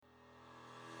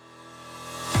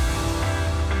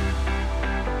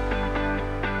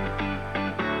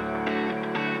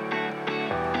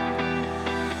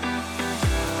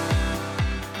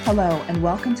Hello, and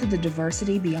welcome to the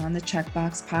Diversity Beyond the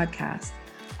Checkbox podcast.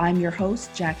 I'm your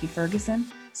host, Jackie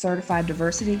Ferguson, certified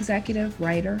diversity executive,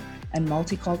 writer, and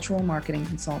multicultural marketing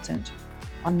consultant.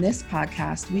 On this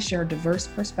podcast, we share diverse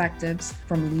perspectives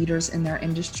from leaders in their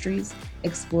industries,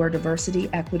 explore diversity,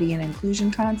 equity, and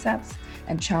inclusion concepts,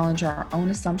 and challenge our own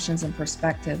assumptions and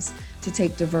perspectives to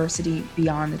take diversity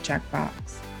beyond the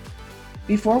checkbox.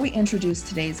 Before we introduce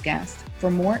today's guest, for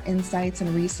more insights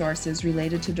and resources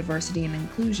related to diversity and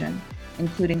inclusion,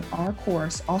 including our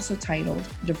course also titled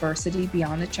Diversity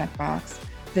Beyond the Checkbox,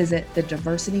 visit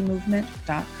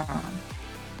thediversitymovement.com.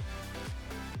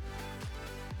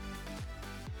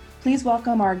 Please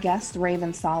welcome our guest,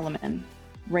 Raven Solomon.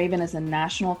 Raven is a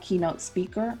national keynote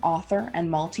speaker, author, and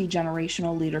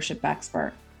multi-generational leadership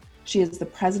expert. She is the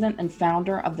president and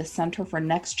founder of the Center for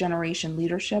Next Generation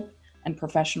Leadership and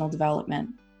Professional Development.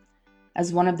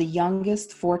 As one of the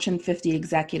youngest Fortune 50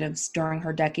 executives during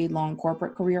her decade-long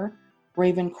corporate career,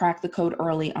 Raven cracked the code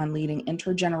early on leading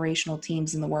intergenerational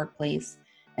teams in the workplace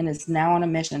and is now on a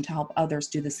mission to help others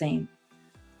do the same.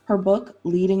 Her book,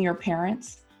 Leading Your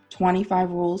Parents: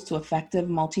 25 Rules to Effective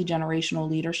Multi-Generational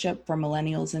Leadership for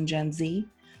Millennials and Gen Z,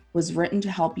 was written to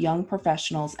help young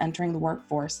professionals entering the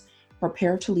workforce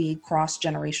prepare to lead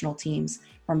cross-generational teams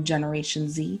from Generation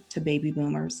Z to baby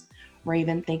boomers.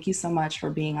 Raven, thank you so much for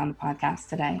being on the podcast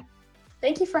today.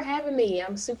 Thank you for having me.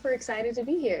 I'm super excited to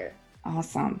be here.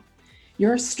 Awesome.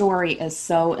 Your story is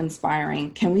so inspiring.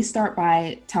 Can we start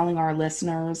by telling our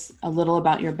listeners a little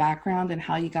about your background and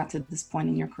how you got to this point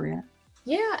in your career?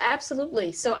 Yeah,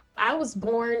 absolutely. So I was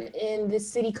born in this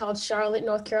city called Charlotte,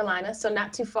 North Carolina, so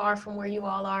not too far from where you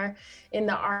all are in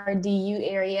the RDU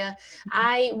area.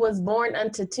 I was born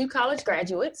unto two college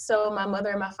graduates. So my mother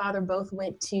and my father both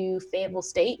went to Fayetteville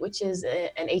State, which is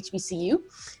an HBCU.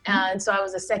 And so I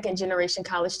was a second generation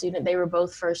college student. They were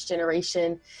both first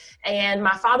generation. And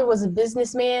my father was a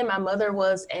businessman. My mother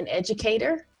was an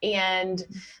educator. And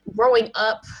growing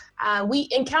up, we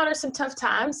encountered some tough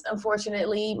times.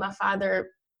 Unfortunately, my father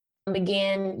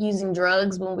began using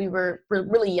drugs when we were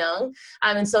really young.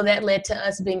 And so that led to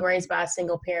us being raised by a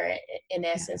single parent in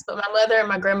essence. But my mother and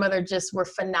my grandmother just were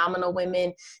phenomenal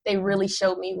women. They really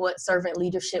showed me what servant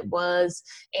leadership was.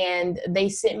 And they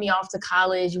sent me off to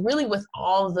college really with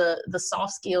all the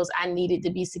soft skills I needed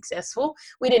to be successful.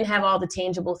 We didn't have all the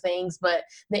tangible things, but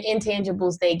the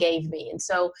intangibles they gave me. And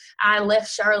so I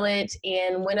left Charlotte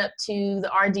and went up to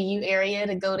the RDU area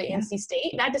to go to NC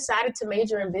State. And I decided to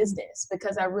major in business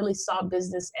because I really saw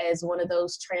business as one of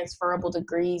those transferable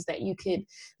degrees that you could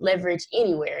leverage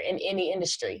anywhere in any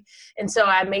industry. And so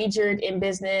I majored in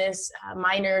business,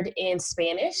 minored in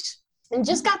Spanish, and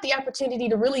just got the opportunity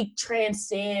to really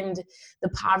transcend the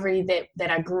poverty that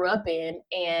I grew up in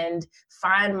and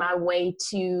find my way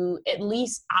to at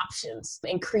least options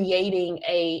and creating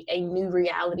a new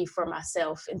reality for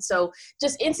myself. And so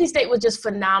just NC State was just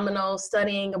phenomenal.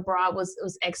 Studying abroad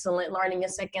was excellent, learning a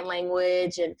second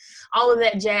language and all of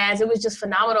that jazz. It was just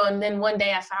phenomenal. And then one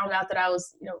day I found out that I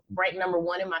was, ranked number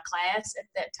one in my class at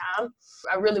that time.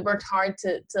 I really worked hard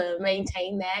to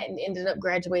maintain that and ended up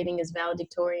graduating as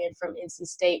valedictorian from NC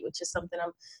State, which is something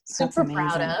I'm super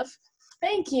proud of.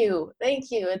 Thank you.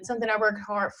 It's something I worked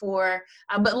hard for,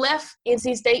 but left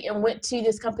NC State and went to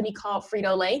this company called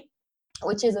Frito-Lay,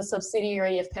 which is a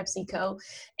subsidiary of PepsiCo.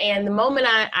 And the moment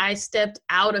I stepped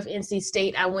out of NC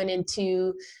State, I went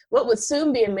into what would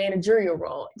soon be a managerial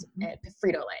role at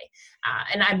Frito-Lay.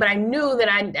 But I knew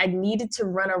that I needed to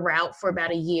run a route for about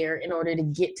a year in order to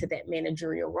get to that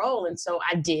managerial role. And so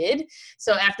I did.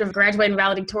 So after graduating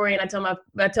valedictorian, I tell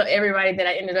everybody that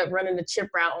I ended up running the chip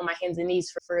route on my hands and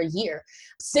knees for a year,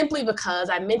 simply because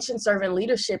I mentioned servant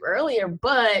leadership earlier,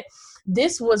 but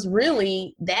this was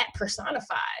really that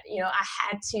personified. I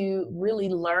had to really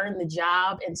learn the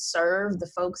job and serve the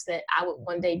folks that I would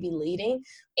one day be leading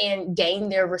and gain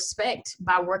their respect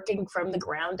by working from the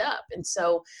ground up. And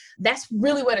so that's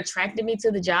really what attracted me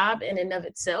to the job in and of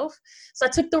itself. So I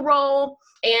took the role.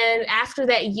 And after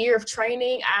that year of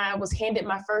training, I was handed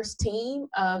my first team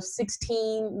of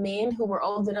 16 men who were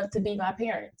old enough to be my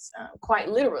parents, quite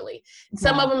literally.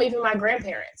 Some of them even my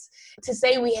grandparents. To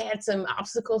say we had some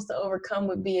obstacles to overcome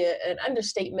would be an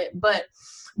understatement, but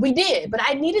we did. But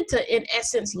I needed to, in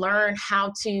essence, learn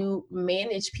how to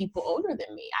manage people older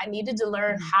than me. I needed to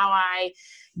learn how I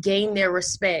gain their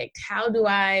respect. How do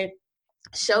I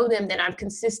show them that I'm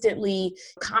consistently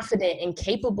confident and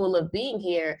capable of being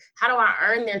here? How do I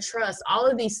earn their trust? All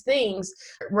of these things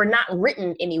were not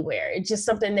written anywhere. It's just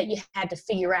something that you had to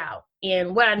figure out.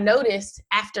 And what I noticed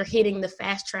after hitting the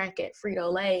fast track at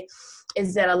Frito-Lay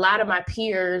is that a lot of my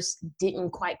peers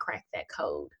didn't quite crack that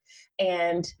code.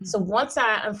 And so once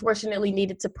I unfortunately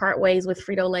needed to part ways with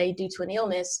Frito-Lay due to an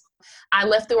illness, I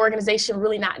left the organization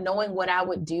really not knowing what I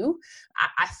would do.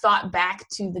 I thought back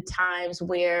to the times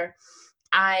where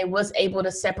I was able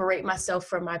to separate myself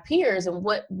from my peers, and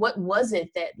what was it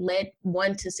that led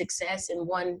one to success and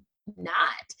one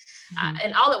not.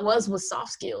 And all it was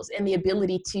soft skills and the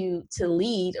ability to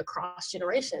lead across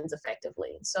generations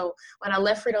effectively. And so when I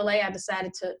left Frito-Lay, I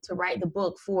decided to write the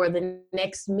book for the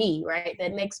next me, right?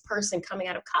 That next person coming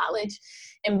out of college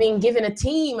and being given a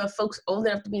team of folks old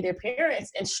enough to be their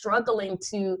parents and struggling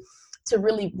to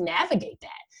really navigate that.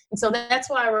 And so that's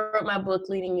why I wrote my book,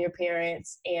 Leading Your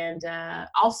Parents, and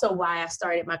also why I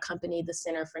started my company, the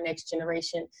Center for Next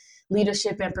Generation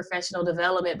Leadership and Professional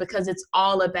Development, because it's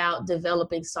all about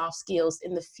developing soft skills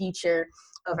in the future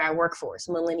of our workforce,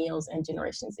 millennials and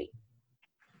Generation Z.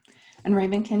 And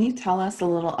Raven, can you tell us a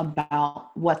little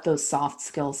about what those soft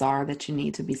skills are that you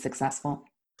need to be successful?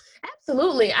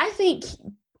 Absolutely. I think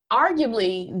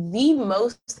arguably the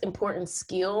most important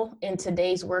skill in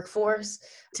today's workforce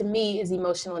to me is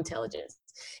emotional intelligence.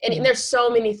 And there's so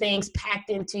many things packed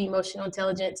into emotional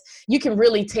intelligence. You can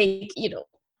really take,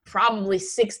 probably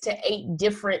 6 to 8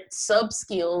 different sub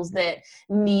skills that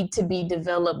need to be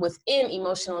developed within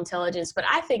emotional intelligence. But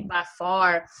I think by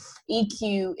far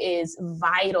EQ is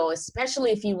vital,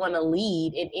 especially if you want to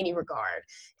lead in any regard.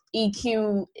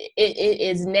 EQ, it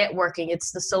is networking.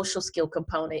 It's the social skill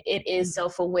component. It is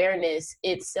self-awareness.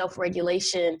 It's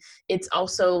self-regulation. It's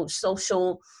also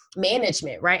social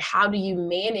management, right? How do you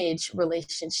manage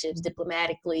relationships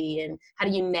diplomatically, and how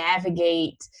do you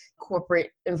navigate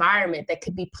corporate environment that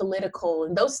could be political?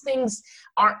 And those things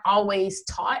aren't always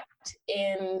taught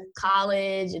in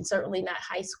college, and certainly not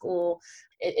high school.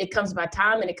 It comes by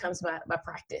time, and it comes by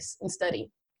practice and study.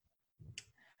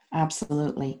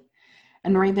 Absolutely.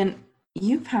 And Raven,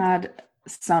 you've had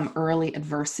some early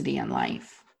adversity in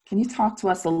life. Can you talk to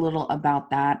us a little about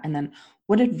that? And then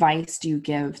what advice do you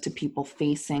give to people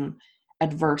facing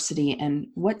adversity, and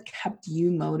what kept you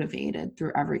motivated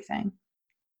through everything?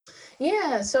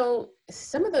 Yeah, so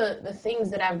some of the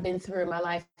things that I've been through in my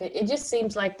life, it just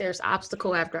seems like there's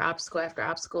obstacle after obstacle after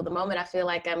obstacle. The moment I feel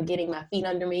like I'm getting my feet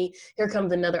under me, here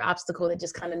comes another obstacle that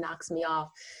just kind of knocks me off.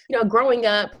 Growing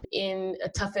up in a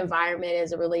tough environment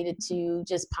as it related to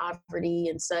just poverty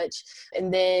and such,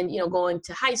 and then, going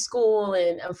to high school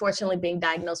and unfortunately being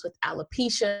diagnosed with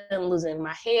alopecia and losing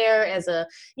my hair as a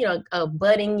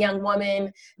budding young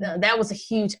woman, that was a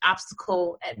huge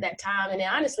obstacle at that time. And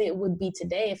honestly, it would be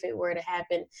today if it were to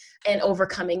happen. And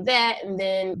overcoming that, and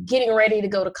then getting ready to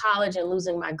go to college and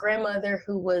losing my grandmother,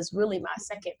 who was really my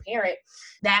second parent,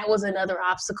 that was another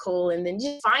obstacle. And then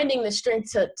just finding the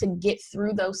strength to get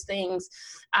through those things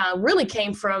really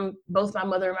came from both my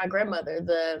mother and my grandmother.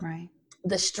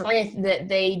 The strength that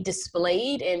they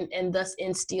displayed and thus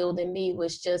instilled in me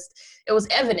was it was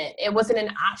evident. It wasn't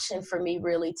an option for me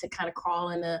really to kind of crawl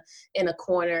in a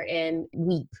corner and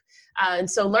weep. And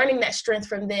so learning that strength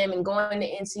from them and going to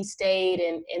NC State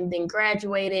and then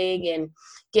graduating and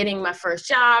getting my first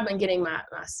job and getting my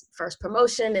first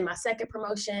promotion and my second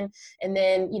promotion. And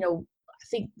then, I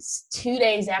think 2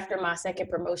 days after my second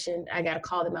promotion, I got a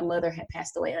call that my mother had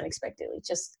passed away unexpectedly,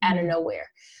 just out of nowhere.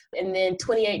 And then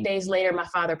 28 days later, my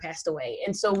father passed away.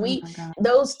 And so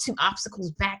those two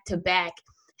obstacles back to back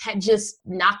had just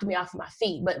knocked me off my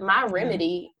feet. But my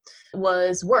remedy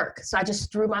was work. So I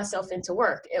just threw myself into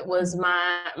work. It was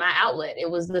my outlet. It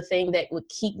was the thing that would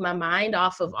keep my mind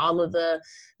off of all of the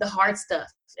hard stuff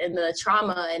and the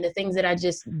trauma and the things that I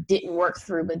just didn't work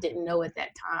through but didn't know at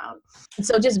that time. And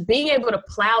so just being able to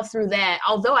plow through that,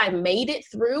 although I made it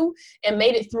through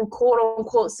quote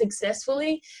unquote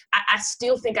successfully, I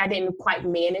still think I didn't quite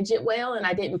manage it well, and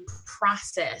I didn't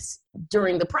process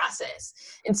during the process.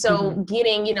 And so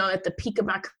getting, at the peak of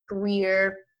my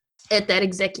career, at that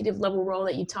executive level role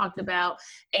that you talked about,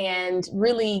 and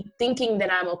really thinking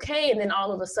that I'm okay. And then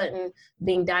all of a sudden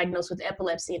being diagnosed with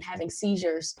epilepsy and having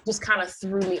seizures just kind of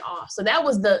threw me off. So that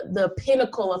was the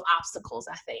pinnacle of obstacles,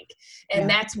 I think. And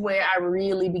that's where I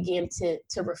really began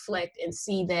to reflect and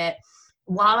see that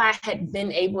while I had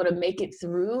been able to make it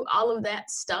through all of that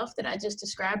stuff that I just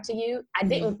described to you, I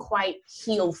didn't quite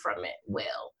heal from it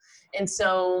well. And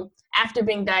so after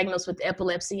being diagnosed with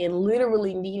epilepsy and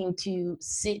literally needing to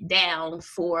sit down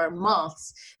for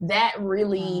months, that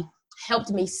really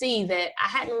helped me see that I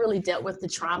hadn't really dealt with the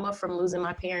trauma from losing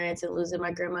my parents and losing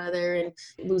my grandmother and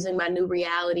losing my new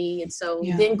reality. And so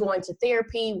then going to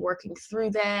therapy, working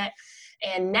through that,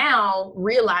 and now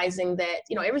realizing that,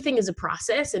 everything is a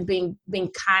process, and being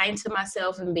kind to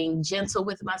myself and being gentle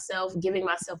with myself, giving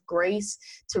myself grace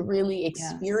to really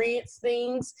experience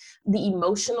things, the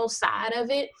emotional side of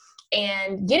it.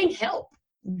 and getting help.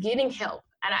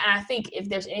 And I think if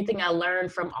there's anything I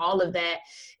learned from all of that,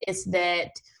 it's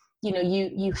that,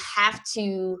 you have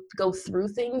to go through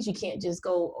things. You can't just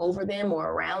go over them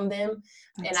or around them.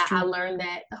 That's And true. I learned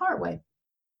that the hard way.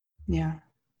 Yeah.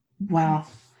 Wow.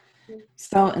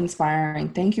 So inspiring.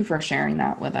 Thank you for sharing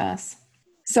that with us.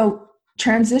 So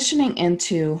transitioning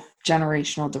into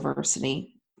generational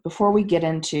diversity, before we get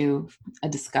into a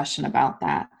discussion about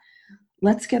that,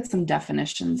 let's get some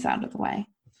definitions out of the way.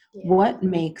 Yeah. What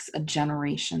makes a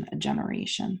generation a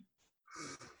generation?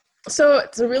 So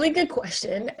it's a really good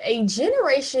question. A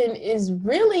generation is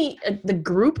really the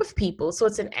group of people. So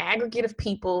it's an aggregate of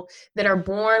people that are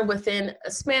born within a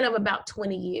span of about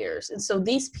 20 years. And so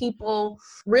these people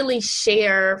really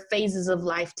share phases of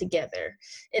life together.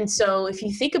 And so if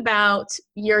you think about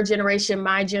your generation,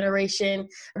 my generation,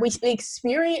 we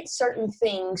experience certain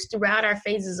things throughout our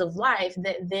phases of life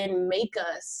that then make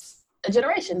us a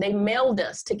generation. They meld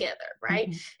us together, right?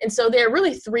 Mm-hmm. And so there are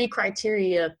really three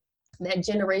criteria that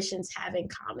generations have in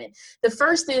common. The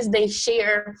first is they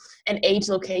share an age,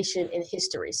 location, and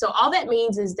history. So all that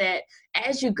means is that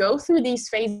as you go through these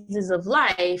phases of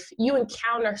life, you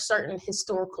encounter certain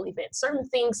historical events. Certain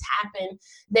things happen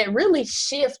that really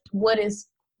shift what is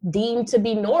deemed to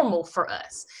be normal for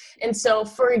us. And so,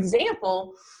 for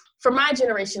example, for my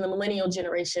generation, the millennial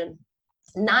generation,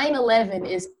 9/11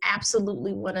 is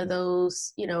absolutely one of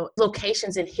those,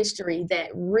 locations in history that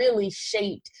really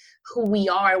shaped who we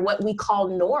are and what we call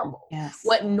normal. Yes.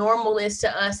 What normal is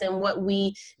to us and what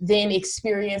we then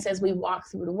experience as we walk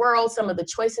through the world, some of the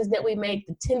choices that we make,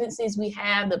 the tendencies we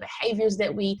have, the behaviors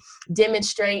that we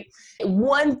demonstrate.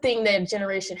 One thing that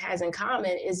generation has in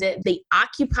common is that they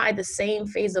occupy the same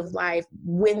phase of life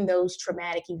when those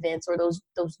traumatic events or those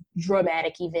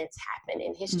dramatic events happen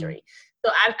in history.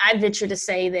 So I venture to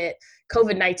say that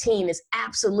COVID-19 is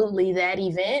absolutely that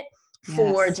event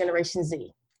for Generation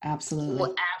Z. Absolutely. It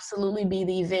will absolutely be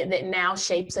the event that now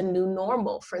shapes a new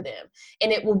normal for them.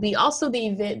 And it will be also the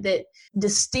event that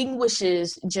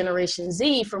distinguishes Generation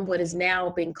Z from what is now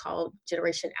being called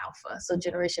Generation Alpha. So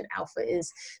Generation Alpha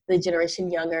is the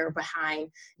generation younger behind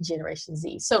Generation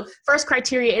Z. So first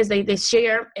criteria is they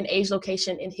share an age,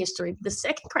 location, and history. The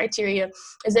second criteria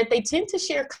is that they tend to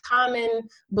share common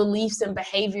beliefs and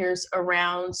behaviors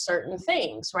around certain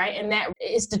things, right? And that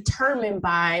is determined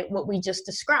by what we just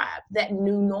described, that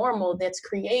new normal that's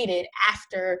created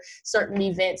after certain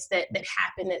events that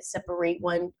happen that separate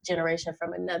one generation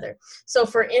from another. So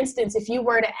for instance, if you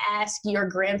were to ask your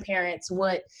grandparents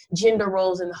what gender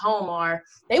roles in the home are,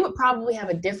 they would probably have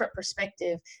a different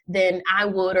perspective than I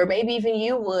would, or maybe even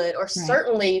you would, or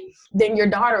certainly than your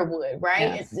daughter would,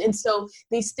 right? Yes. And so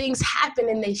these things happen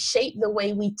and they shape the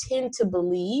way we tend to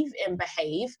believe and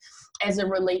behave as it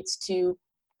relates to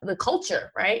the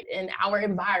culture, right? And our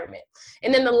environment.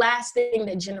 And then the last thing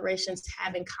that generations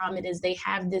have in common is they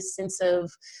have this sense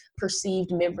of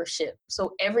perceived membership.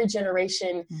 So every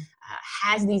generation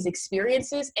has these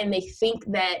experiences and they think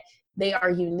that they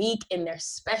are unique and they're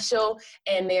special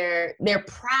and they're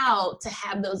proud to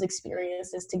have those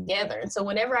experiences together. And so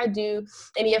whenever I do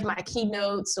any of my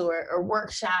keynotes or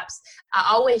workshops, I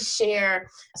always share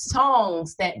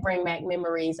songs that bring back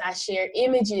memories. I share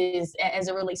images as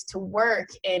it relates to work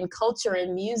and culture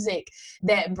and music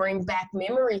that bring back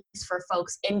memories for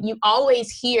folks. And you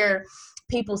always hear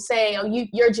people say, oh,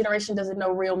 your generation doesn't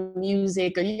know real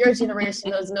music, or your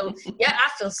generation doesn't know. Yeah, I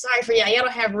feel sorry for y'all. Y'all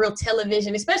don't have real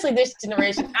television, especially this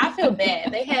generation. I feel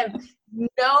bad. They have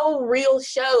no real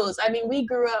shows. I mean, we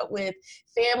grew up with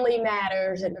Family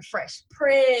Matters and the Fresh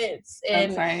Prince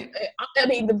and I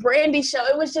mean, the Brandy Show.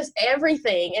 It was just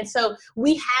everything. And so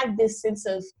we have this sense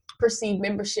of perceived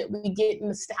membership. We get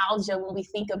nostalgia when we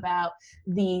think about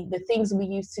the things we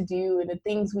used to do and the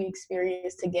things we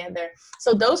experienced together.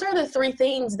 So those are the three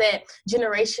things that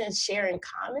generations share in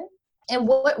common. And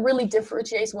what really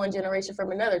differentiates one generation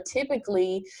from another?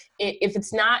 Typically, if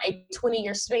it's not a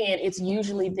 20-year span, it's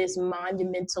usually this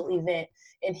monumental event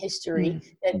in history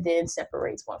that then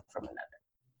separates one from another.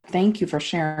 Thank you for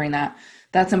sharing that.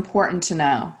 That's important to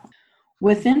know.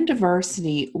 Within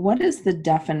diversity, what is the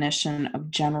definition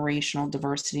of generational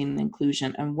diversity and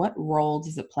inclusion, and what role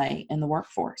does it play in the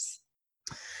workforce?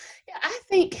 Yeah, I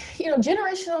think,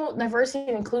 generational diversity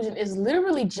and inclusion is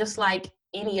literally just like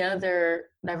any other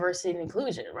diversity and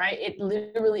inclusion, right? It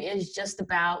literally is just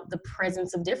about the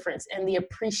presence of difference and the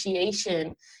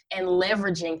appreciation and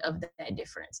leveraging of that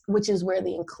difference, which is where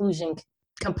the inclusion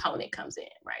component comes in,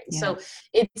 right? Yeah. So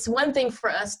it's one thing for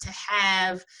us to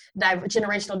have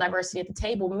generational diversity at the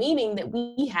table, meaning that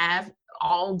we have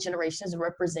all generations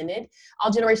represented,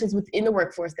 all generations within the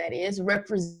workforce, that is,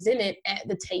 represented at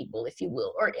the table, if you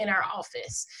will, or in our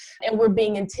office. And we're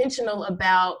being intentional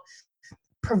about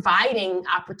providing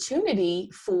opportunity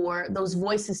for those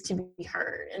voices to be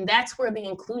heard. And that's where the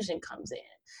inclusion comes in,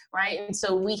 right? And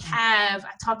so I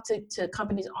talk to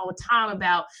companies all the time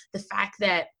about the fact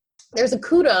that there's a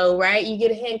kudo, right? You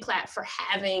get a hand clap for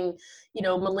having,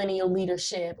 millennial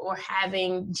leadership or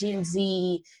having Gen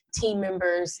Z team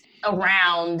members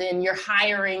around, and you're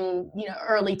hiring,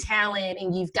 early talent,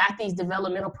 and you've got these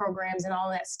developmental programs and all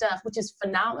that stuff, which is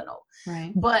phenomenal.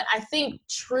 Right. But I think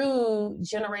true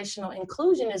generational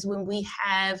inclusion is when we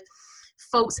have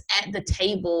folks at the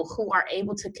table who are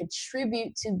able to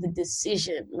contribute to the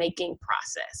decision-making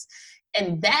process.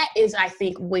 And that is, I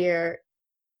think, where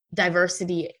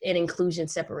diversity and inclusion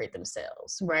separate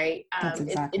themselves, right? That's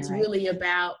exactly it's right. really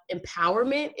about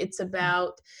empowerment. It's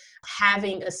about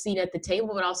having a seat at the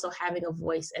table, but also having a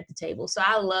voice at the table. So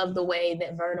I love the way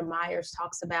that Verna Myers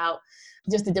talks about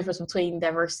just the difference between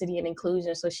diversity and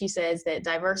inclusion. So she says that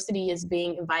diversity is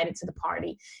being invited to the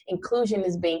party, inclusion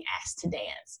is being asked to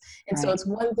dance. And so it's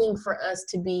one thing for us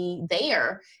to be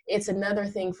there. It's another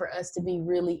thing for us to be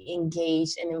really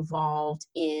engaged and involved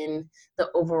in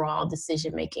the overall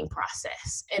decision-making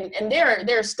process. And there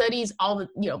are studies, I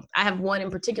have one in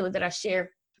particular that I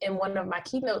share in one of my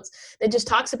keynotes that just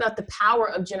talks about the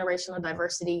power of generational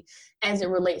diversity as it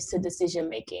relates to decision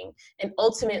making. And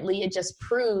ultimately, it just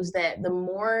proves that the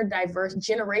more diverse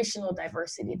generational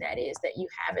diversity that you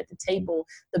have at the table,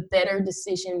 the better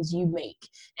decisions you make.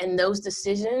 And those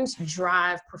decisions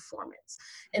drive performance.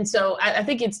 And so I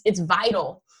think it's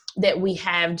vital that we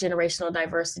have generational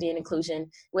diversity and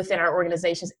inclusion within our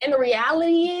organizations. And the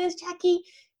reality is, Jackie,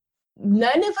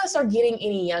 none of us are getting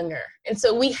any younger. And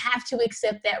so we have to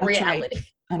accept that reality.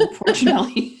 Right.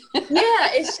 Unfortunately.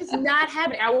 Yeah, it's just not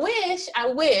happening. I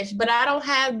wish, but I don't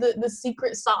have the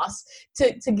secret sauce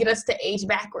to get us to age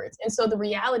backwards. And so the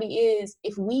reality is,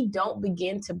 if we don't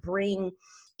begin to bring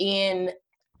in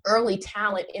early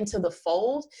talent into the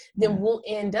fold, then we'll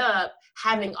end up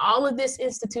having all of this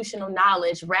institutional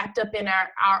knowledge wrapped up in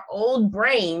our old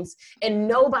brains, and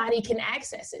nobody can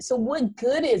access it. So what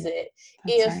good is it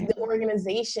if the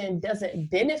organization doesn't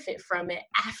benefit from it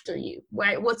after you,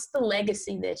 right? What's the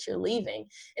legacy that you're leaving?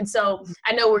 And so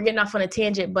I know we're getting off on a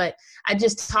tangent, but I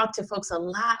just talk to folks a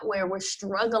lot where we're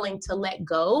struggling to let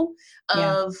go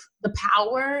of the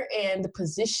power and the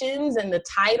positions and the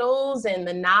titles and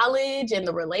the knowledge and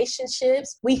the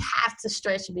relationships. We have to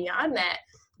stretch beyond that,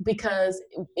 because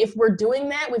if we're doing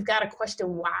that, we've got to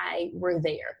question why we're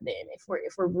there. Then if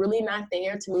we're really not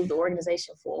there to move the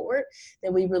organization forward,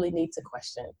 then we really need to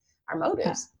question our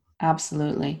motives.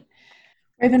 Absolutely.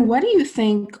 Raven, what do you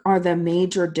think are the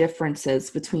major differences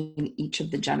between each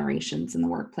of the generations in the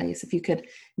workplace? If you could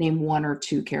name one or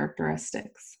two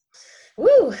characteristics.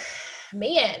 Woo,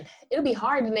 man, it'll be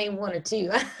hard to name one or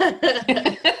two.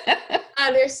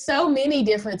 There's so many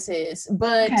differences,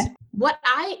 but what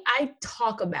I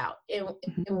talk about in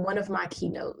one of my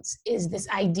keynotes is this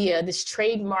idea, this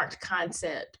trademarked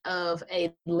concept of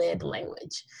a led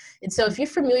language. And so if you're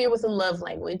familiar with a love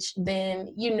language,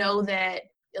 then you know that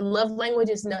a love language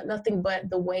is nothing but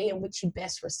the way in which you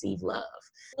best receive love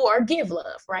or give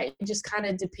love, right? It just kind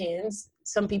of depends.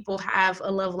 Some people have a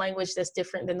love language that's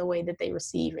different than the way that they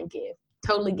receive and give.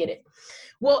 Totally get it.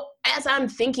 Well, as I'm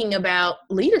thinking about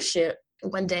leadership,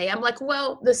 one day I'm like,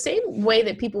 well, the same way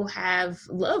that people have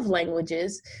love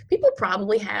languages, people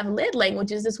probably have lead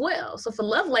languages as well. So if a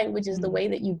love language is the way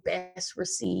that you best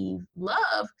receive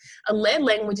love, a lead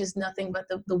language is nothing but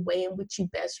the way in which you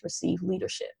best receive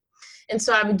leadership. And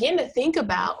so I began to think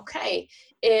about, okay,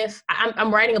 if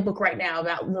I'm writing a book right now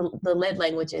about the lead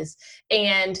languages,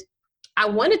 and I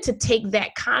wanted to take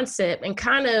that concept and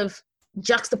kind of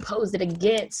juxtapose it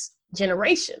against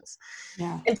generations.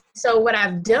 And so what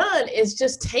I've done is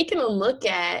just taken a look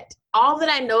at all that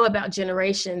I know about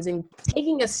generations and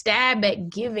taking a stab at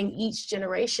giving each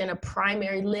generation a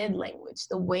primary lead language,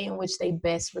 the way in which they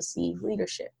best receive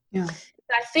leadership.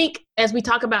 I think as we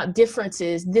talk about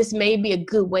differences, this may be a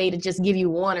good way to just give you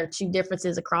one or two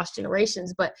differences across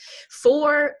generations. But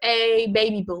for a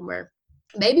baby boomer,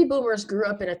 baby boomers grew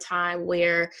up in a time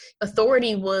where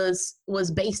authority was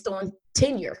based on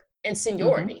tenure and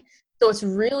seniority. So it's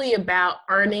really about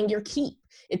earning your keep.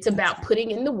 It's about putting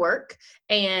in the work.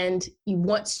 And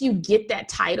once you get that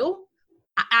title,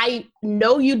 I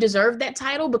know you deserve that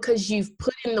title because you've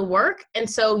put in the work. And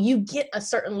so you get a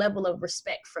certain level of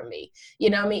respect from me,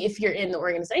 if you're in the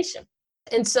organization.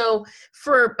 And so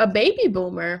for a baby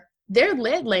boomer, their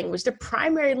lead language, their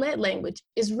primary lead language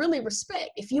is really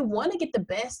respect. If you want to get the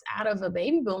best out of a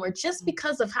baby boomer just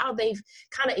because of how they've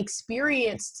kind of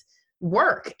experienced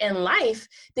work and life,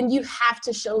 then you have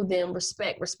to show them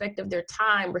respect of their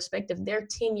time, respect of their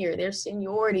tenure, their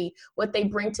seniority, what they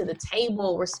bring to the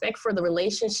table, respect for the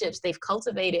relationships they've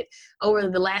cultivated over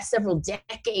the last several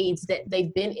decades that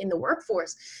they've been in the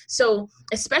workforce. So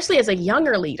especially as a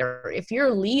younger leader, if you're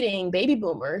leading baby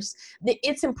boomers,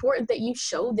 it's important that you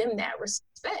show them that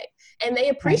respect and they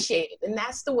appreciate it. And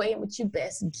that's the way in which you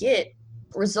best get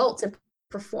results and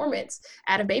performance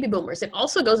out of baby boomers. It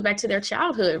also goes back to their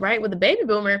childhood, right? With a baby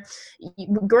boomer,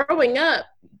 growing up,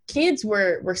 kids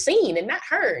were seen and not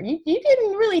heard. You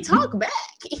didn't really talk back.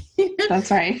 That's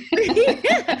right.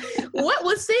 Yeah. What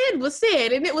was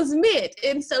said, and it was meant.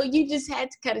 And so you just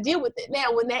had to kind of deal with it.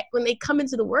 Now, when they come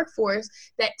into the workforce,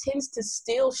 that tends to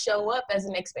still show up as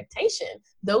an expectation.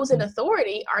 Those in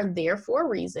authority are there for a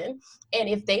reason. And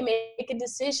if they make a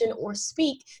decision or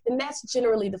speak, then that's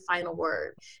generally the final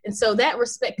word. And so that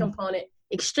respect component,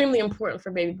 extremely important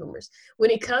for baby boomers. When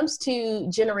it comes to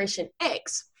Generation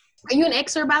X, are you an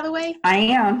Xer, by the way? I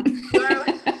am.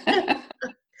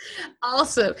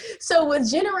 Awesome. So with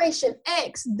Generation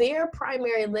X, their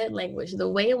primary lead language, the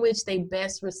way in which they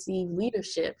best receive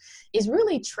leadership is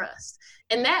really trust.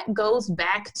 And that goes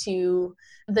back to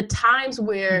the times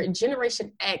where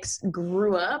Generation X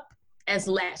grew up as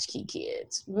latchkey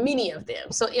kids, many of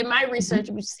them. So in my research,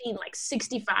 we've seen like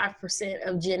 65%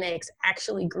 of Gen X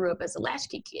actually grew up as a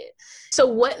latchkey kid. So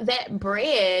what that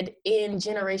bred in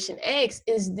Generation X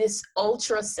is this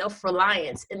ultra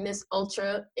self-reliance and this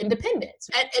ultra independence.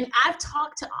 And I've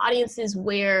talked to audiences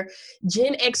where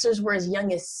Gen Xers were as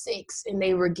young as 6 and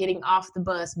they were getting off the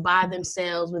bus by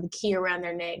themselves with a key around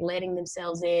their neck, letting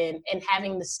themselves in and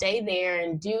having to stay there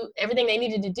and do everything they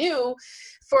needed to do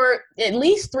for at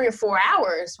least 3 or 4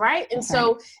 hours, right? And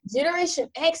so Generation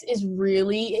X is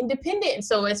really independent. And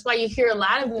so that's why you hear a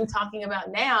lot of them talking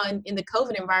about now in the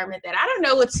COVID environment that I don't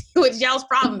know what y'all's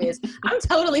problem is. I'm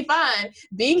totally fine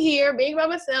being here, being by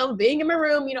myself, being in my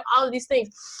room, all of these things.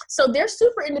 So they're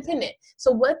super independent.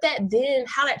 So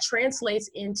how that translates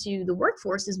into the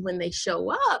workforce is when they show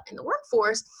up in the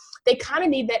workforce, they kind of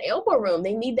need that elbow room.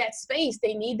 They need that space.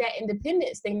 They need that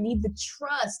independence. They need the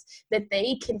trust that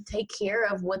they can take care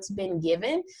of what's been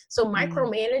given. So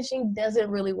micromanaging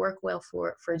doesn't really work well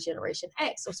for Generation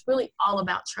X. So it's really all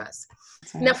about trust.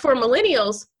 Right. Now for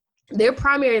millennials, their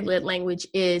primary lead language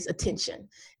is attention.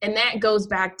 And that goes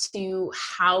back to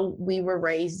how we were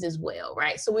raised as well,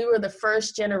 right? So we were the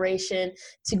first generation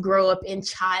to grow up in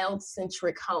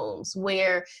child-centric homes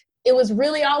where it was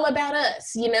really all about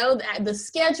us. The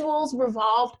schedules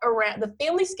revolved around, the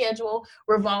family schedule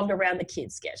revolved around the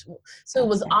kids' schedule. So it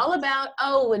was all about,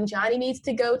 when Johnny needs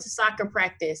to go to soccer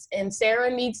practice and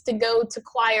Sarah needs to go to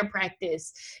choir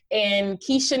practice and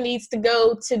Keisha needs to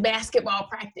go to basketball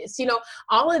practice.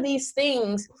 All of these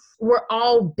things were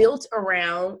all built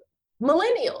around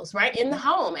millennials, right, in the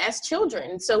home as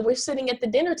children. So we're sitting at the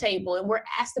dinner table and we're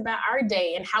asked about our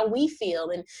day and how we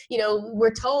feel. And,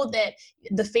 we're told that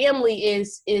the family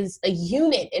is a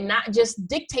unit and not just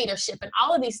dictatorship and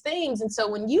all of these things. And so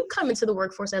when you come into the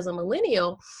workforce as a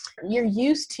millennial, you're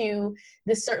used to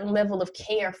this certain level of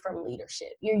care from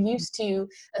leadership. You're used to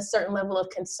a certain level of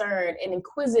concern and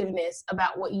inquisitiveness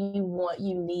about what you want,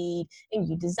 you need, and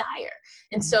you desire.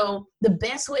 And so the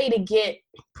best way to get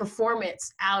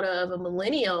performance out of a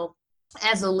millennial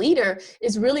as a leader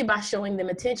is really by showing them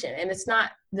attention. And it's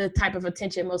not the type of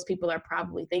attention most people are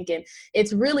probably thinking.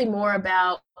 It's really more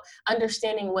about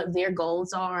understanding what their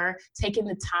goals are, taking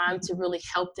the time to really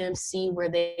help them see where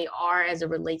they are as it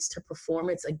relates to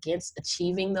performance against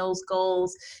achieving those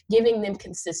goals, giving them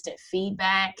consistent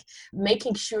feedback,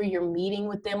 making sure you're meeting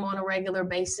with them on a regular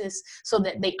basis so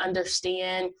that they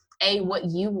understand what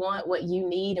you want, what you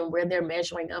need, and where they're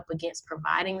measuring up against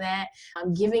providing that,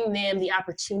 giving them the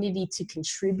opportunity to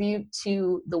contribute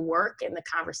to the work and the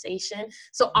conversation.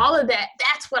 So all of that,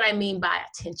 that's what I mean by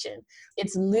attention.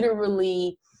 It's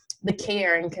literally the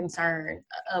care and concern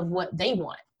of what they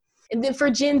want. And then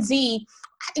for Gen Z,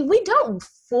 we don't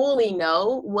fully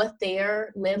know what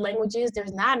their lead language is.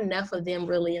 There's not enough of them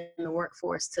really in the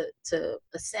workforce to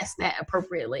assess that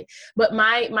appropriately. But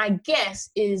my guess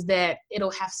is that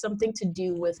it'll have something to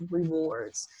do with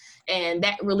rewards. And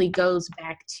that really goes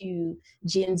back to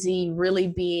Gen Z really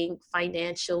being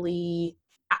financially,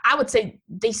 I would say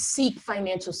they seek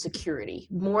financial security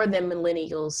more than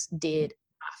millennials did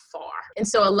far. And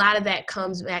so a lot of that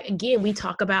comes back. Again, we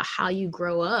talk about how you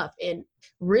grow up and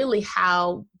really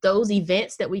how those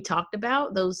events that we talked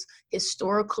about, those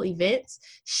historical events,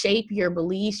 shape your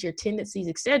beliefs, your tendencies,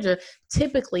 etc.,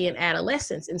 typically in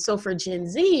adolescence. And so for Gen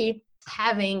Z,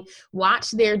 having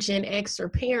watched their Gen X or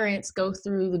parents go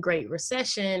through the Great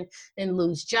Recession and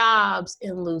lose jobs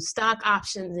and lose stock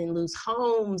options and lose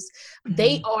homes,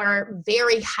 they are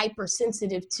very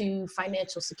hypersensitive to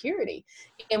financial security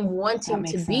and That wanting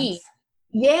to makes be. sense.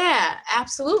 Yeah,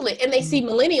 absolutely. And they see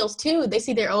millennials too. They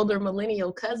see their older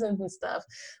millennial cousins and stuff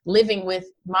living with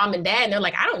mom and dad. And they're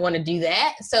like, I don't want to do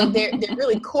that. So they're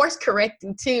really course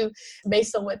correcting too,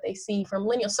 based on what they see from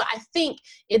millennials. So I think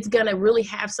it's going to really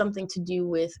have something to do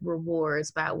with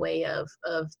rewards by way of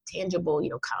tangible,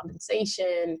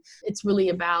 compensation. It's really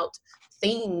about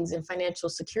things and financial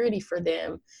security for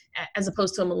them, as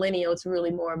opposed to a millennial. It's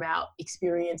really more about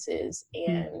experiences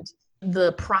and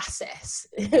the process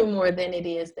more than it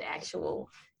is the actual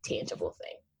tangible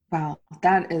thing. Wow,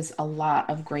 that is a lot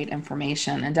of great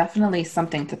information and definitely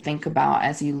something to think about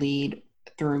as you lead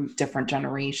through different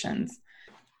generations.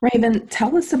 Raven,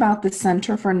 tell us about the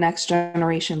Center for Next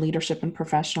Generation Leadership and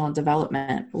Professional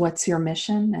Development. What's your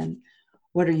mission and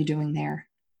what are you doing there?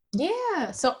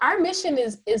 Yeah, so our mission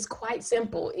is quite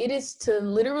simple. It is to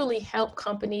literally help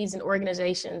companies and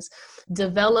organizations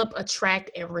develop,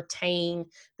 attract, and retain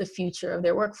the future of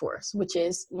their workforce, which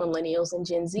is millennials and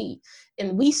Gen Z.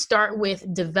 And we start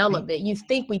with development. You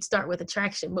think we'd start with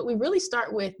attraction, but we really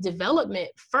start with development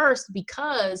first,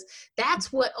 because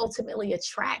that's what ultimately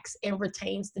attracts and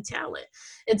retains the talent.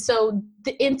 And so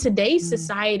in today's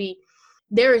society,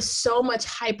 there is so much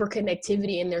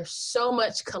hyperconnectivity and there's so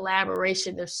much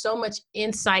collaboration. There's so much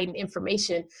insight and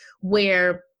information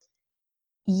where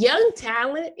young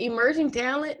talent, emerging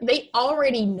talent, they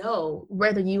already know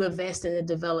whether you invest in the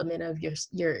development of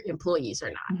your employees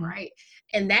or not, right?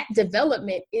 And that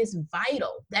development is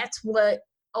vital. That's what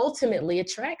ultimately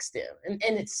attracts them. And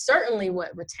it's certainly what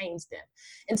retains them.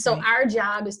 And so our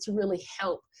job is to really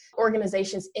help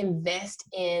organizations invest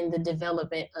in the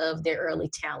development of their early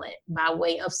talent by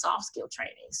way of soft skill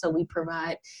training. So we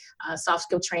provide soft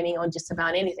skill training on just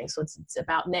about anything. So it's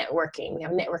about networking. We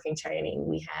have networking training.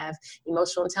 We have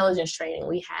emotional intelligence training.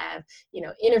 We have,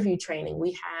 interview training.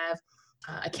 We have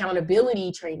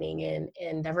accountability training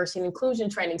and diversity and inclusion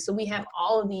training. So we have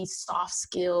all of these soft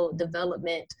skill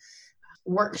development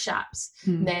workshops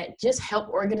that just help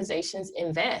organizations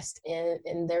invest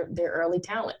in their early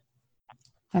talent.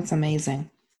 That's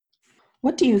amazing.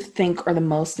 What do you think are the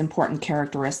most important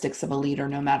characteristics of a leader,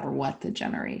 no matter what the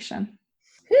generation?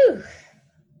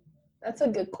 That's a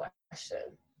good question.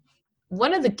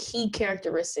 One of the key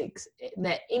characteristics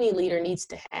that any leader needs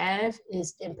to have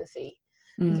is empathy.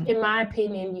 In my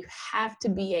opinion, you have to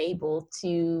be able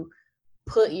to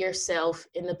put yourself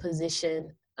in the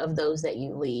position of those that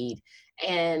you lead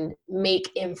and make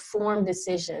informed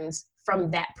decisions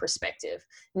from that perspective,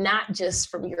 not just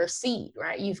from your seat,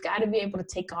 right? You've got to be able to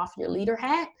take off your leader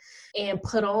hat and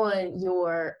put on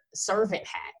your servant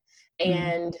hat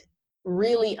and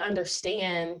really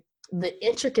understand the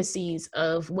intricacies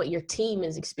of what your team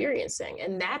is experiencing.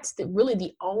 And that's really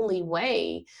the only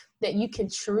way that you can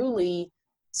truly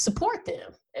support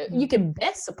them. You can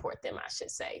best support them, I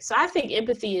should say. So I think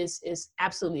empathy is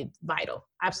absolutely vital,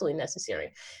 absolutely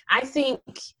necessary. I think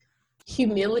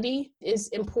humility is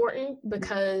important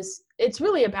because it's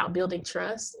really about building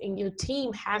trust, and your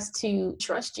team has to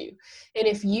trust you. And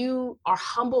if you are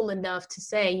humble enough to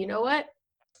say, you know what,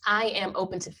 I am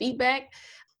open to feedback.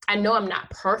 I know I'm not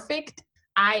perfect.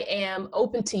 I am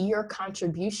open to your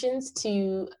contributions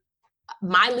to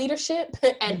my leadership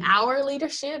and our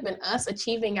leadership and us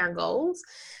achieving our goals.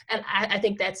 And I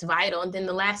think that's vital. And then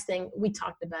the last thing, we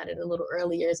talked about it a little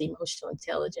earlier, is emotional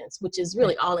intelligence, which is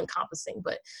really all encompassing,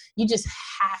 but you just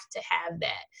have to have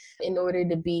that in order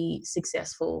to be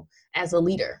successful as a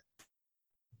leader.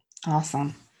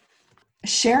 Awesome.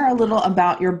 Share a little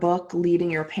about your book,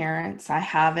 Leading Your Parents. I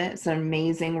have it. It's an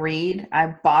amazing read.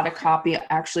 I bought a copy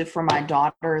actually for my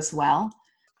daughter as well.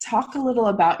 Talk a little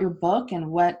about your book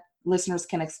and what listeners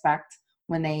can expect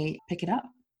when they pick it up.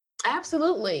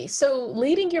 Absolutely. So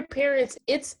Leading Your Parents,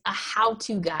 it's a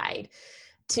how-to guide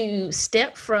to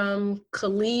step from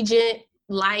collegiate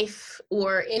life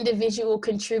or individual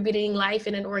contributing life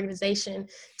in an organization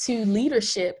to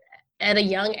leadership at a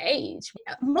young age.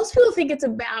 Most people think it's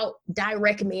about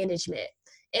direct management.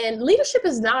 And leadership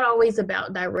is not always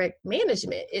about direct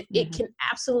management. It can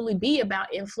absolutely be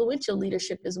about influential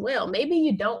leadership as well. Maybe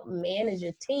you don't manage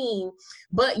a team,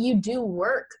 but you do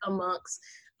work amongst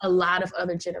a lot of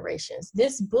other generations.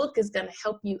 This book is going to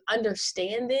help you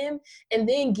understand them and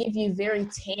then give you very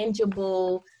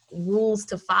tangible rules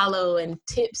to follow and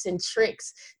tips and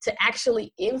tricks to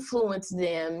actually influence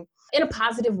them in a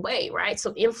positive way, right?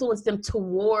 So influence them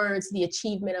towards the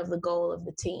achievement of the goal of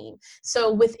the team.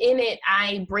 So within it,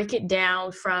 I break it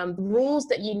down from rules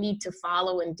that you need to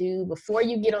follow and do before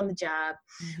you get on the job,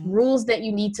 rules that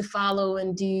you need to follow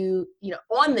and do,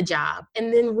 on the job,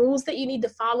 and then rules that you need to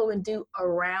follow and do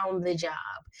around the job.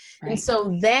 Right. And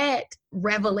so that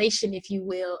revelation, if you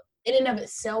will, in and of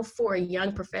itself for a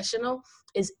young professional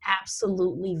is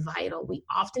absolutely vital. We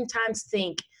oftentimes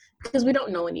think, because we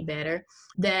don't know any better,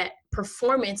 that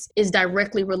performance is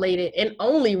directly related and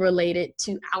only related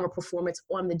to our performance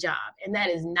on the job. And that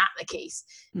is not the case.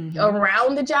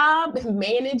 Around the job,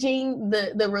 managing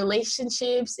the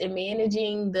relationships and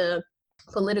managing the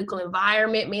political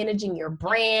environment, managing your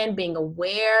brand, being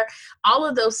aware, all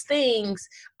of those things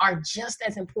are just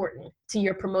as important to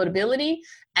your promotability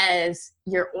as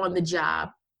your on the job,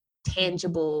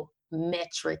 tangible,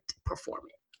 metric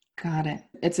performance. Got it.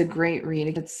 It's a great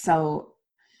read. It's so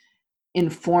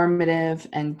informative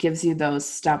and gives you those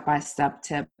step-by-step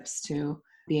tips to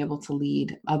be able to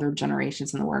lead other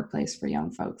generations in the workplace for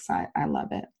young folks. I love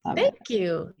it. Thank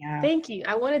you. Yeah. Thank you.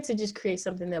 I wanted to just create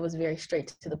something that was very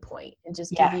straight to the point and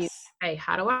just give you, hey,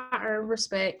 how do I earn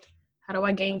respect? How do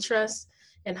I gain trust?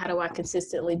 And how do I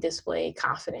consistently display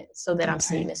confidence so that I'm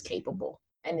seen as capable?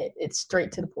 And it's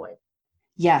straight to the point.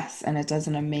 Yes, and it does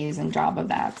an amazing job of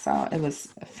that. So it was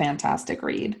a fantastic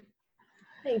read.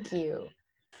 Thank you.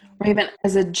 Raven,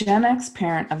 as a Gen X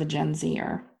parent of a Gen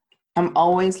Zer, I'm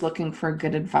always looking for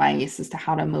good advice as to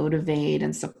how to motivate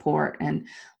and support and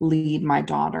lead my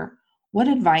daughter. What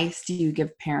advice do you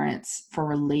give parents for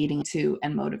relating to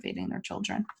and motivating their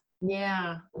children?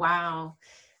 Yeah, wow.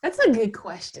 That's a good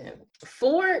question.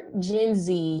 For Gen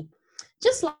Z,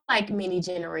 just like many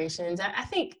generations, I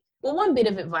think, well, one bit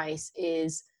of advice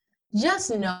is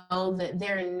just know that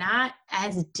they're not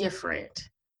as different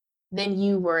than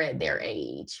you were at their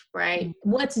age, right?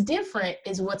 Mm-hmm. What's different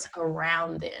is what's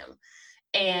around them.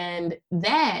 And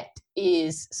that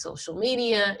is social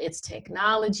media, it's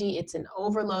technology, it's an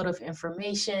overload of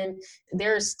information.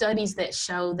 There are studies that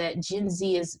show that Gen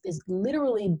Z is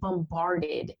literally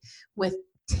bombarded with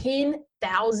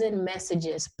 10,000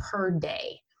 messages per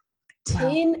day.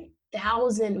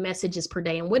 10,000 messages per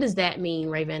day. And what does that mean,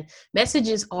 Raven?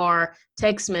 Messages are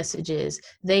text messages.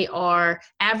 They are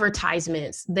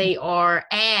advertisements. They are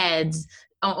ads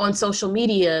on social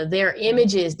media. They're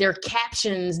images, they're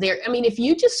captions. If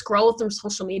you just scroll through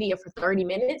social media for 30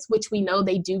 minutes, which we know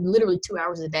they do literally 2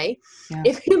 hours a day,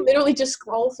 if you literally just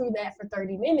scroll through that for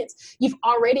 30 minutes, you've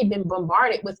already been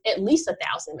bombarded with at least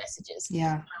 1,000 messages.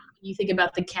 Yeah. You think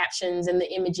about the captions and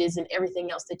the images and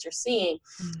everything else that you're seeing.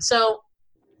 So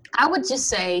I would just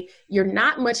say you're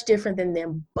not much different than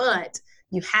them, but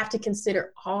you have to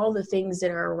consider all the things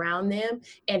that are around them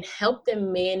and help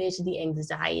them manage the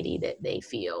anxiety that they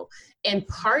feel. And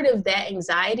part of that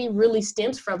anxiety really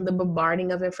stems from the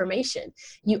bombarding of information.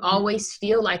 You always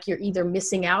feel like you're either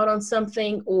missing out on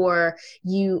something or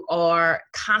you are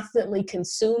constantly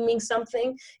consuming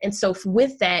something. And so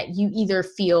with that, you either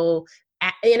feel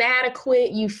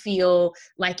inadequate, you feel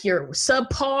like you're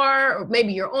subpar, or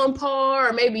maybe you're on par,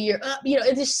 or maybe you're up.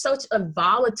 It's just such a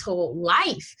volatile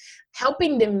life.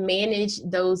 Helping them manage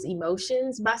those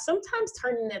emotions by sometimes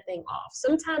turning that thing off.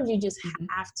 Sometimes you just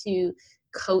have to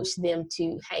coach them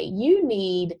to, hey, you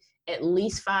need at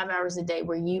least 5 hours a day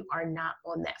where you are not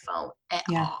on that phone at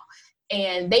all.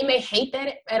 And they may hate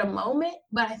that at a moment,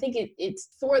 but I think it's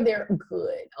for their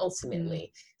good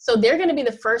ultimately. So they're going to be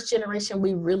the first generation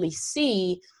we really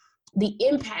see the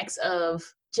impacts of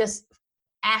just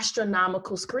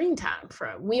astronomical screen time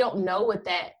from. We don't know what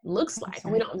that looks like.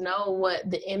 We don't know what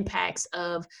the impacts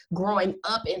of growing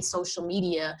up in social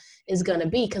media is going to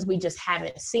be because we just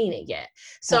haven't seen it yet.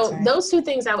 So those two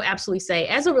things I would absolutely say.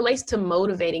 As it relates to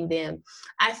motivating them,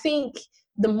 I think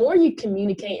the more you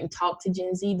communicate and talk to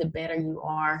Gen Z, the better you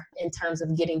are in terms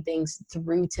of getting things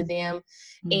through to them.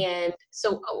 And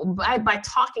so by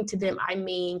talking to them, I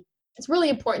mean, it's really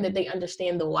important that they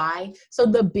understand the why. So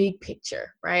the big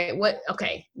picture, right?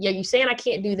 You're saying I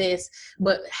can't do this,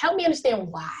 but help me understand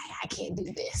why I can't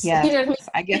do this. Yeah, you know what I mean?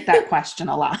 I get that question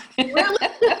a lot. Really?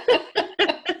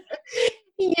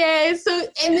 Yeah.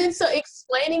 So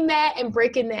explaining that and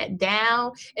breaking that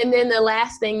down. And then the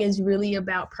last thing is really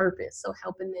about purpose. So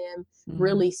helping them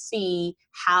really see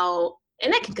how,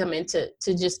 and that can come into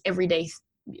just everyday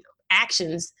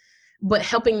actions, but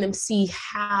helping them see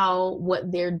how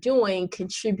what they're doing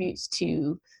contributes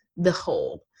to the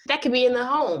whole. That could be in the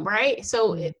home, right?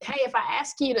 So, hey, if I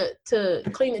ask you to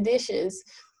clean the dishes,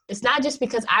 it's not just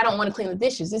because I don't want to clean the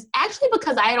dishes. It's actually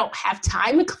because I don't have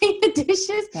time to clean the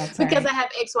dishes because I have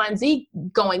X, Y, and Z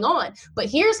going on. But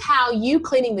here's how you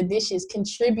cleaning the dishes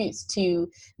contributes to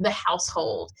the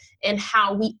household and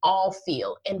how we all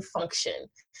feel and function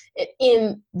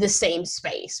in the same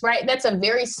space, right? That's a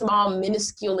very small,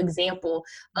 minuscule example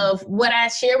of what I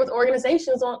share with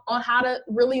organizations on how to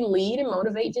really lead and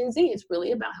motivate Gen Z. It's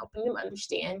really about helping them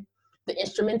understand the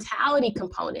instrumentality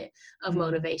component of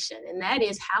motivation. And that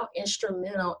is, how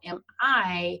instrumental am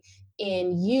I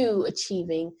in you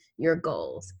achieving your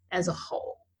goals as a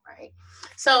whole, right?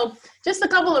 So just a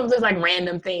couple of just like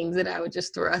random things that I would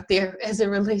just throw out there as it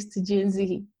relates to Gen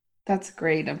Z. That's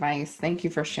great advice. Thank you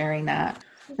for sharing that.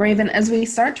 Raven, as we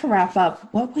start to wrap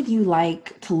up, what would you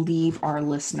like to leave our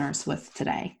listeners with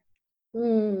today?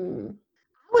 I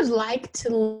would like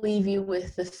to leave you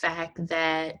with the fact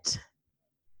that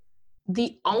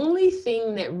the only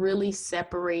thing that really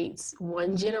separates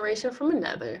one generation from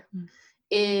another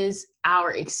is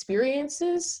our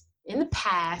experiences in the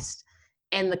past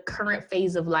and the current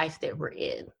phase of life that we're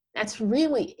in. That's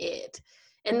really it.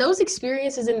 And those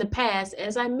experiences in the past,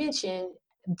 as I mentioned,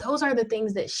 those are the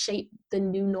things that shape the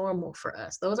new normal for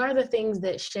us. Those are the things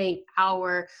that shape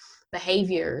our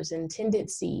behaviors and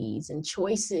tendencies and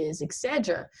choices,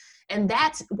 etc. And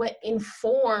that's what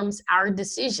informs our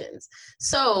decisions.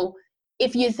 So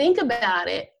if you think about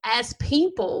it, as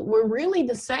people, we're really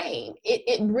the same.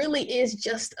 It really is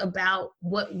just about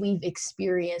what we've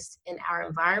experienced in our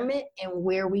environment and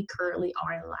where we currently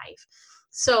are in life.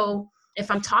 So if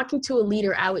I'm talking to a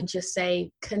leader, I would just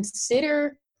say,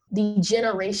 consider the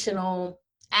generational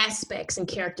aspects and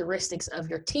characteristics of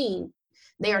your team.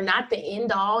 They are not the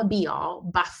end all be all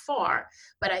by far,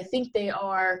 but I think they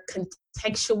are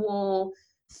contextual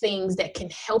things that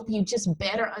can help you just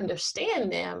better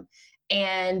understand them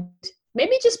and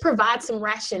maybe just provide some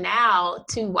rationale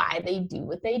to why they do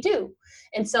what they do.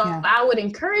 And so I would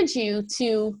encourage you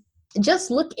to just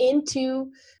look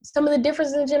into some of the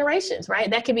differences in generations,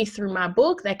 right? That could be through my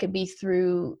book, that could be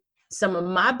through some of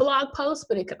my blog posts,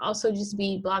 but it could also just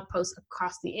be blog posts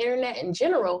across the internet in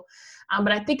general.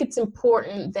 But I think it's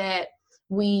important that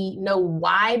we know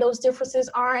why those differences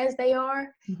are as they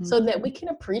are, so that we can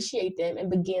appreciate them and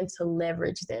begin to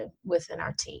leverage them within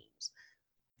our teams.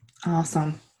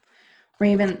 Awesome.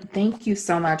 Raven, thank you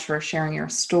so much for sharing your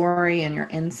story and your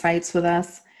insights with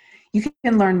us. You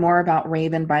can learn more about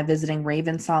Raven by visiting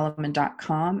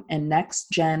ravensolomon.com and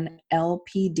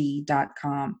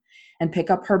nextgenlpd.com and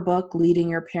pick up her book, Leading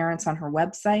Your Parents, on her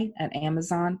website at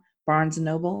Amazon, Barnes &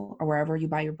 Noble, or wherever you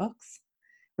buy your books.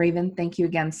 Raven, thank you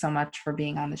again so much for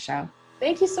being on the show.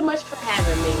 Thank you so much for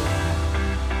having me.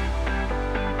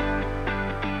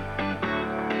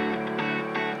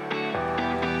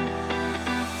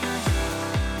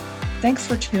 Thanks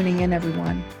for tuning in,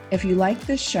 everyone. If you like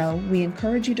this show, we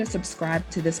encourage you to subscribe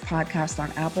to this podcast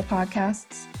on Apple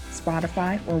Podcasts,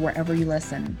 Spotify, or wherever you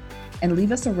listen, and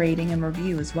leave us a rating and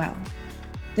review as well.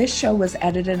 This show was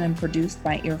edited and produced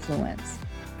by Earfluence.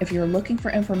 If you're looking for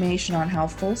information on how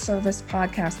full-service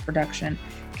podcast production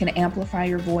can amplify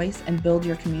your voice and build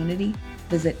your community,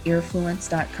 visit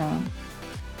earfluence.com.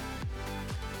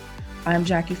 I'm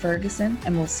Jackie Ferguson,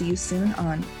 and we'll see you soon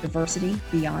on Diversity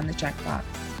Beyond the Checkbox.